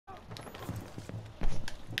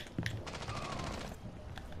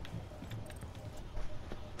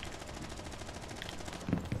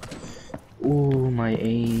Ooh, my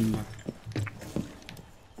aim.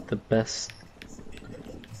 The best.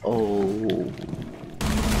 Oh,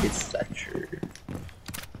 it's Thatcher.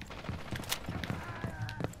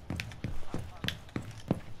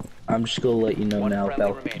 I'm just gonna let you know now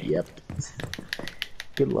about. Yep.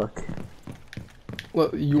 Good luck.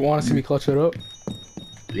 What, you want to see me clutch it up?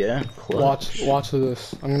 Yeah, clutch. Watch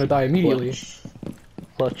this. I'm gonna die immediately.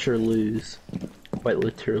 Clutch or lose. Quite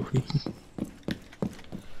literally.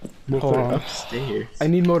 We'll Hold put on. it upstairs. I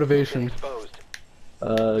need motivation.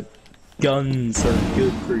 Guns are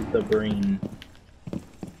good for the brain.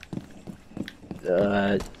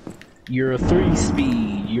 You're a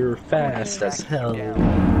 3-speed. You're fast as hell. You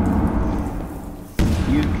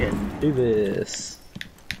can do this.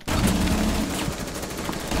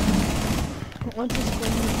 What's this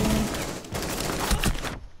thing?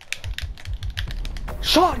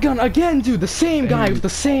 Shotgun again, dude. The same guy with the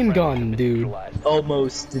same gun, dude.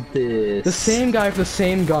 Almost did this. The same guy with the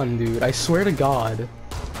same gun, dude. I swear to God.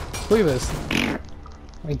 Look at this.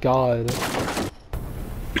 My God.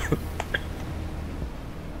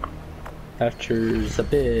 Thatcher's a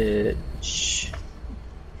bitch.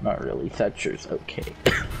 Not really. Thatcher's okay.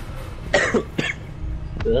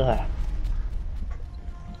 Ugh.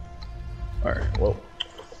 Alright, well,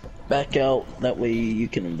 back out. That way you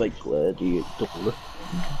can invite Gladiator.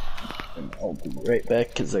 And I'll be right back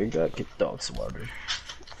because I gotta get dog some water.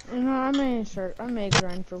 You know, I may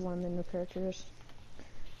grind for one of the new characters.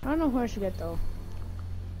 I don't know who I should get though.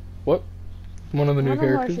 What? One of the new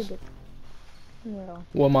characters? Yeah.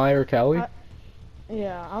 Wamai or Callie?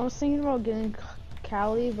 Yeah, I was thinking about getting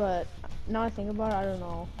Callie, but now I think about it, I don't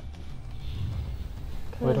know.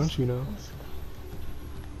 Why don't you know?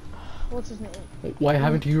 What's his name? Why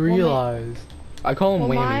haven't you realized? I call him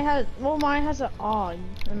Whammy. Mine has an AUG,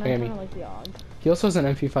 and I kind of like the AUG. He also has an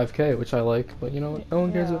MP5K, which I like, but you know what? No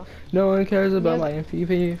one cares. No one cares about my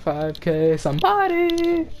MP5K.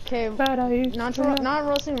 Somebody. Okay, not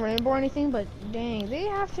roasting Rainbow or anything, but dang, they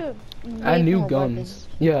have to add new guns. Weapons.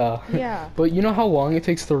 Yeah. Yeah. But you know how long it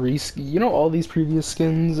takes to you know all these previous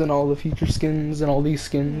skins and all the future skins and all these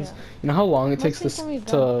skins. Yeah. You know how long it takes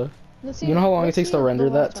to. You know how long it takes to render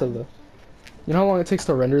that to the. You know how long it takes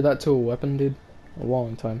to render that to a weapon, dude? A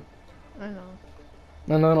long time. I know.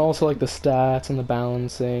 And then also like the stats and the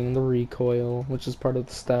balancing, the recoil, which is part of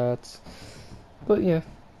the stats. But yeah,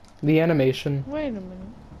 the animation. Wait a minute.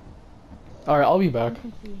 Alright, I'll be back.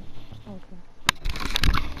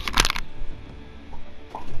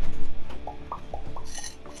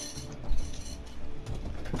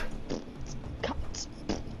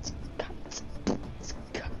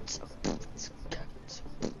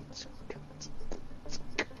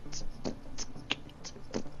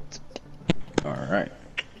 Alright.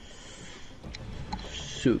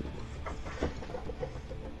 So,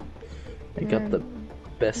 I got the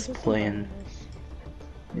best plan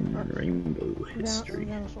in Rainbow history.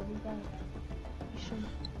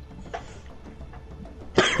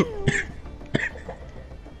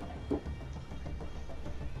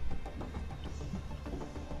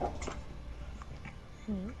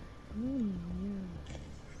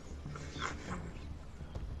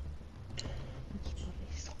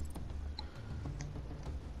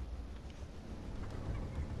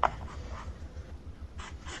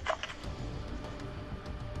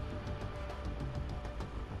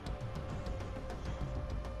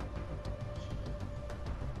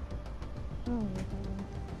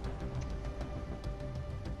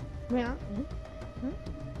 Wait,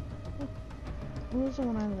 what was the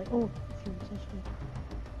one I like? Oh, fuse, that's good.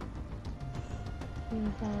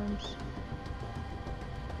 Uniforms.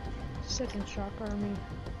 Second Shock Army.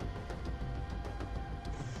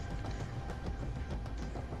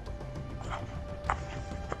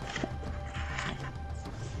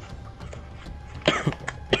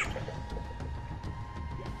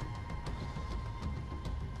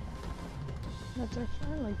 That's actually,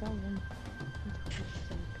 I like that one.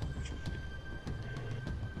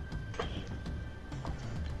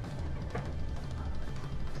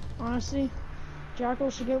 Honestly, Jackal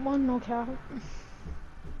should get one, no cap.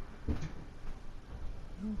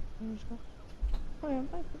 Oh yeah,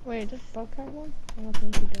 wait, does Bobcat one? I don't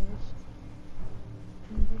think he does.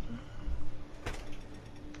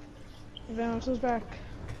 Vanos is back.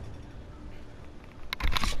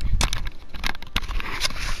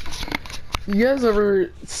 You guys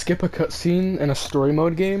ever skip a cutscene in a story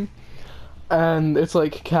mode game? And it's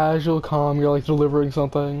like casual, calm, you're like delivering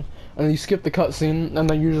something, and then you skip the cutscene, and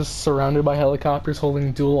then you're just surrounded by helicopters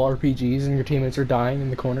holding dual RPGs, and your teammates are dying in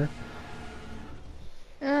the corner.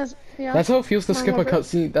 Yeah. That's how it feels to skip a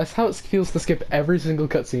cutscene. That's how it feels to skip every single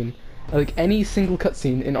cutscene. Like any single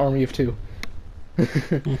cutscene in Army of Two.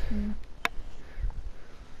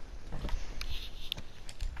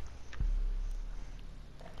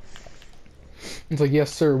 It's like,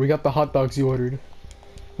 yes, sir, we got the hot dogs you ordered.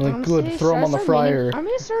 I'm like, Honestly, good, throw them on the fryer. I'm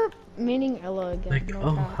gonna start meaning Ella again. Like, no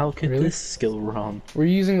oh, cap. how could Really? this go wrong? Were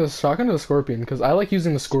you using the shotgun or the scorpion? Because I like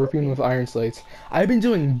using the scorpion with iron sights. I've been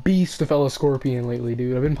doing beast with Ella Scorpion lately,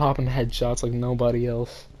 dude. I've been popping headshots like nobody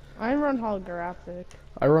else. I run holographic.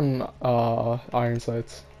 I run iron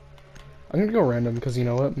sights. I'm gonna go random because you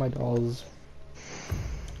know what? My dolls.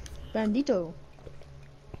 Bandito.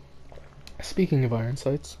 Speaking of iron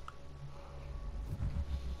sights,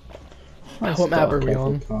 Nice what map are we dark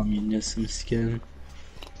on? Communism skin.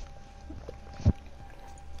 Like,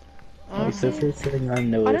 Honestly, the first thing I I don't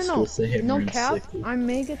noticed know. was the hammer No and cap. sickle. I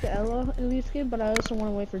may get the Ella elite skin, but I also want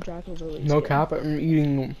to wait for Jackal's elite no skin. cap. I'm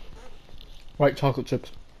eating white chocolate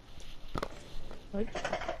chips. Like,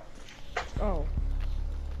 oh.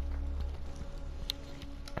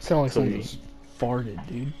 I sound like someone Sorry. just farted,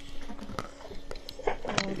 dude.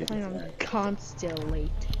 I'm playing on Constellate.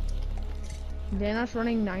 Dana's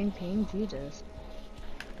running 9 ping, Jesus.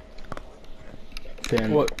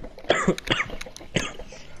 Then What?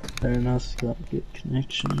 Theranos got a good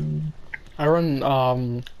connection. I run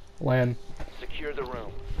LAN. Secure the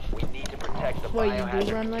room. We need to protect the What, you biohazard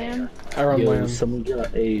do run container. LAN? I run Yo, LAN. someone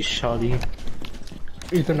got a shoddy.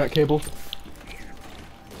 Ethernet cable.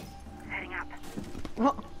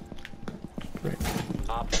 Oh,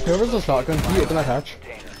 Op 4 Whoever's a shotgun, can you open that hatch?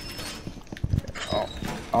 container.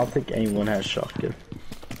 I don't think anyone has shotgun.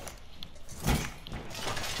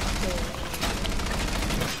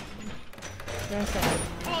 that's that.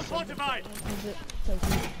 Is it?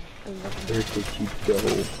 Where did you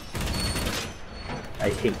go? I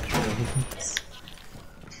hate drones.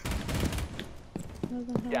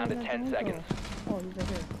 Down to 10 seconds. Oh, he's right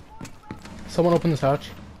here. Someone open this hatch.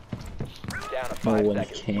 Down to No 5 one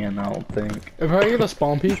seconds. can, I don't think. If I get a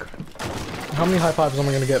spawn peek, how many high fives am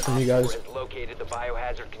I gonna get from you guys? Has located the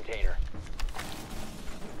biohazard container.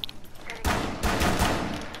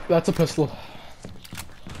 That's a pistol.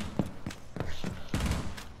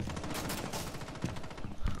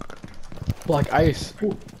 Black ice.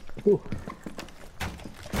 Ooh, ooh.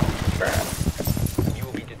 You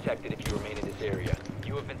will be detected if you remain in this area.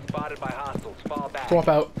 You have been spotted by hostiles. Fall back. Swap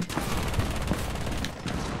out.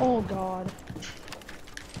 Oh god.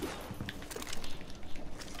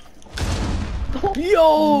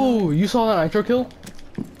 Yo! You saw that nitro kill?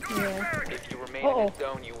 Yeah. If you remain in this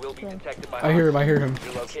zone, you will be detected by I hear him, I hear him.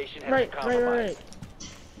 Your location has Right, been right, compromised.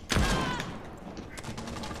 right.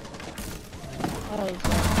 Oh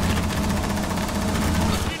god.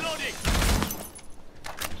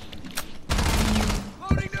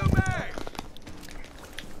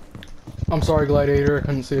 I'm sorry, Gladiator, I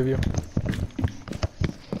couldn't save you.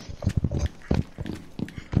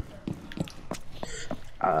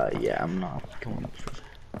 Yeah, I'm not going for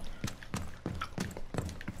that.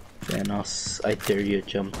 Thanos, I dare you to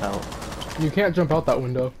jump out. You can't jump out that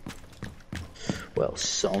window. Well,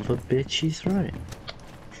 son of a bitch, he's right.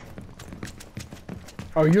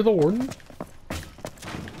 Are you the warden?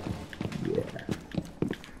 Yeah.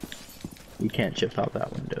 You can't jump out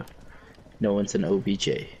that window. No one's an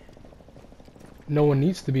OBJ. No one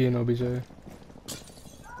needs to be an OBJ.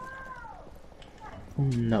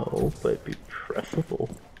 No, but it'd be preferable.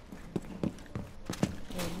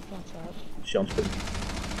 Yeah, watch out. Jumping.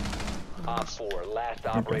 Op 4, last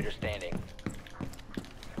operator standing.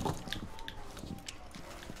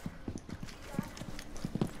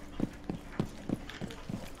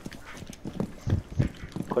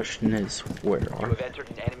 Question is, where You are have entered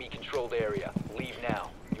an enemy-controlled area. Leave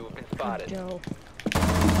now. You have been spotted. Joe.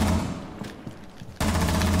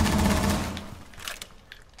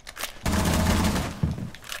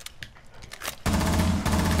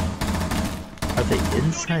 Are they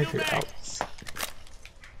inside or outside?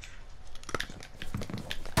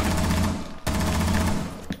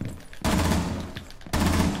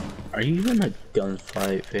 Are you in a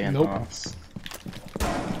gunfight, Van Nope. Haas?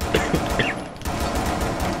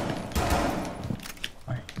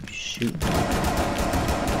 Why are you shooting?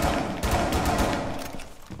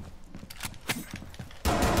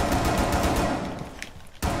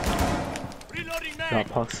 Not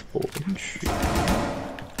possible entry.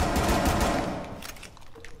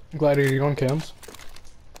 Gladiator, you on cams?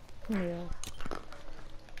 Yeah.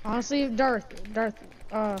 Honestly, Darth,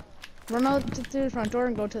 run out to the front door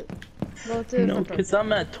and go to the No, front door. because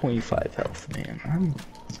I'm at 25 health, man.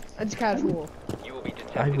 It's casual. You will be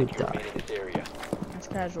I detected would if you die. remain in this area. It's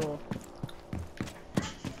casual.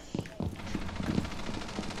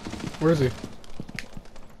 Where is he?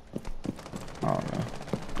 I don't know.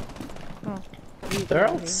 Oh. They're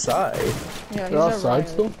outside. Yeah, They're outside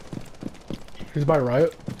still? He's by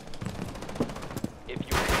Riot. If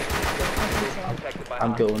you are detected by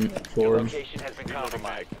I'm going your for him. location has been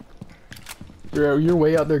compromised. You're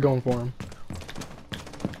way out there going for him.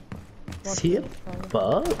 Is he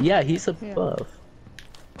above? Yeah, he's above.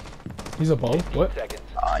 He's above? What? Seconds.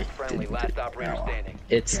 I Friendly, didn't last get operator now. standing.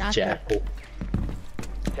 It's Jackal. Jackal.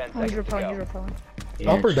 10 Oh, he's seconds to repelling, go. he's repelling.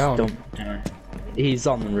 Yeah, Up or just down? don't die. He's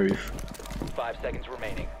on the roof. 5 seconds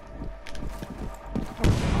remaining.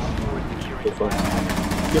 Go for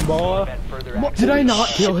it. Good boy. Prevent further What? action. Did I not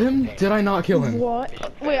kill him? Did I not kill him? What?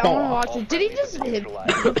 Wait, I wanna watch it. Did he just hit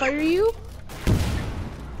fire you?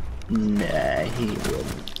 Nah, he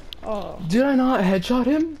wouldn't. Oh. Did I not headshot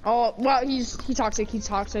him? Oh, well, he's toxic, he's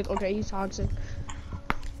toxic. Okay, he's toxic.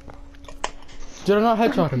 Did I not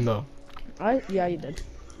headshot him though? Yeah, you did.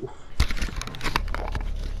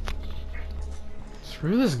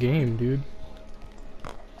 Screw this game, dude.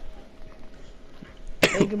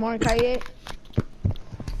 Hey, good morning, Kaye.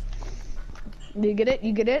 You get it?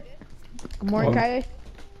 You get it? Good morning, Kaye.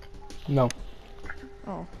 No.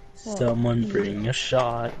 Oh. Someone bring a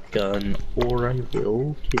shotgun or I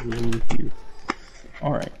will kill you.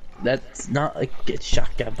 Alright, that's not a good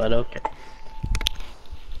shotgun, but okay.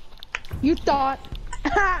 You thought.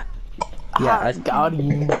 Yeah, I got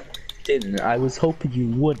him. didn't. I was hoping you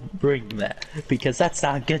wouldn't bring that because that's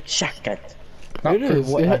not a good shotgun. Not It for is.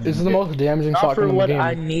 what I It's the need most damaging Not shotgun for in the what game.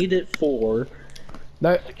 I need it for.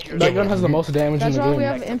 That gun has the most damage That's in the why game. we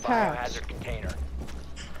have impacts. Biohazard container.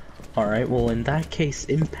 Alright, well in that case,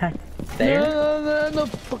 impact there. No,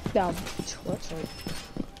 fuck down. What? Sorry.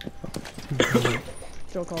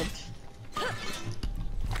 Still called.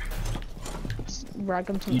 Rack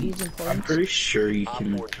him some ease and I'm points. pretty sure you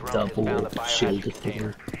can double shield it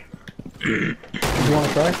for. You wanna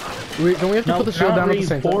try? Wait, don't we have to No, put the shield not down at the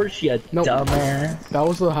same time? reinforce, you Nope. dumbass. That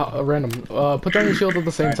was a random. Put down your shield at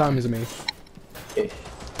the same time as me. Okay.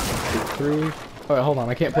 3. Alright, hold on.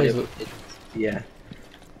 I can't place it. Yeah.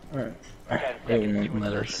 Alright. It won't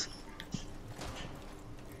let us.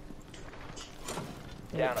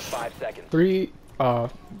 Down to 5 seconds. 3. I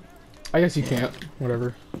guess you can't.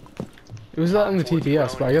 Whatever. It was not in the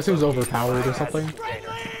TPS, but I guess it was overpowered or something.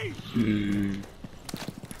 Hmm.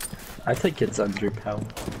 I think it's underpowered.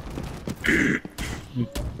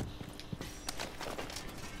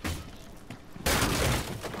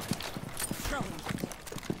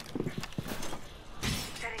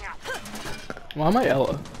 Why am I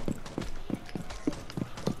Ella?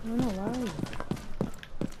 I don't know why.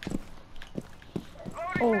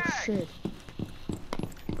 Oh shit.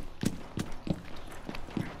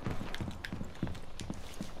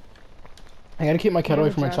 I gotta keep my cat Yeah,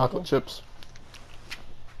 away from my Jackal. chocolate chips.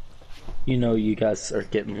 You know you guys are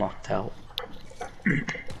getting locked out.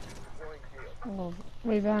 Oh,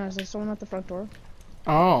 wait, Van, is there someone at the front door?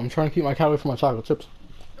 Oh, I'm trying to keep my cat away from my chocolate chips.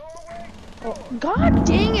 Oh, god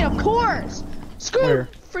dang it, of course! Screw Where?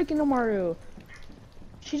 freaking Omaru.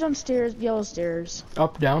 She's on stairs, yellow stairs.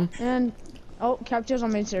 Up, down. And, oh, Capture's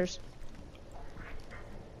on main stairs.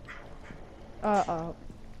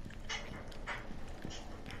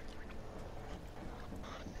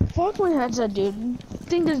 Fuck my headset, dude.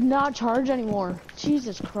 Thing does not charge anymore.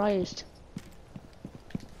 Jesus Christ.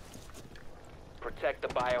 Protect the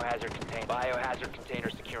biohazard container. Biohazard container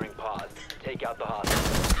securing pods. Take out the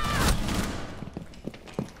hostage.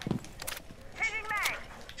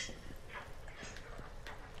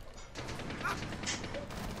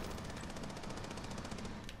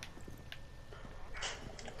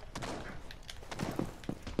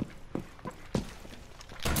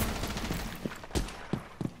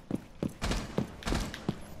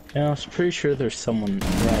 Yeah, I was pretty sure there's someone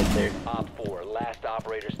right there. Op 4, last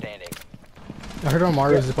operator standing. I heard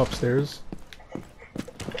Amaru zip upstairs.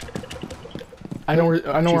 I know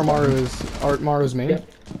where Maru is. Maru's main.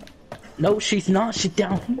 Yep. No, she's not. She's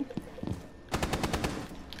down here.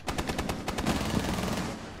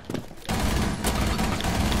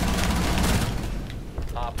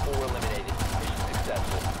 Op 4 eliminated. Mission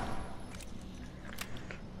successful.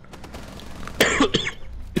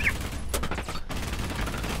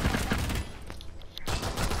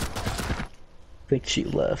 I think she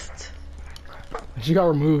left. She got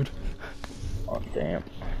removed. Oh damn.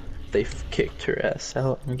 They kicked her ass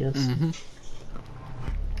out, I guess. Mm-hmm.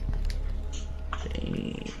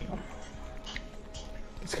 Damn.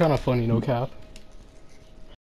 It's kind of funny, no cap.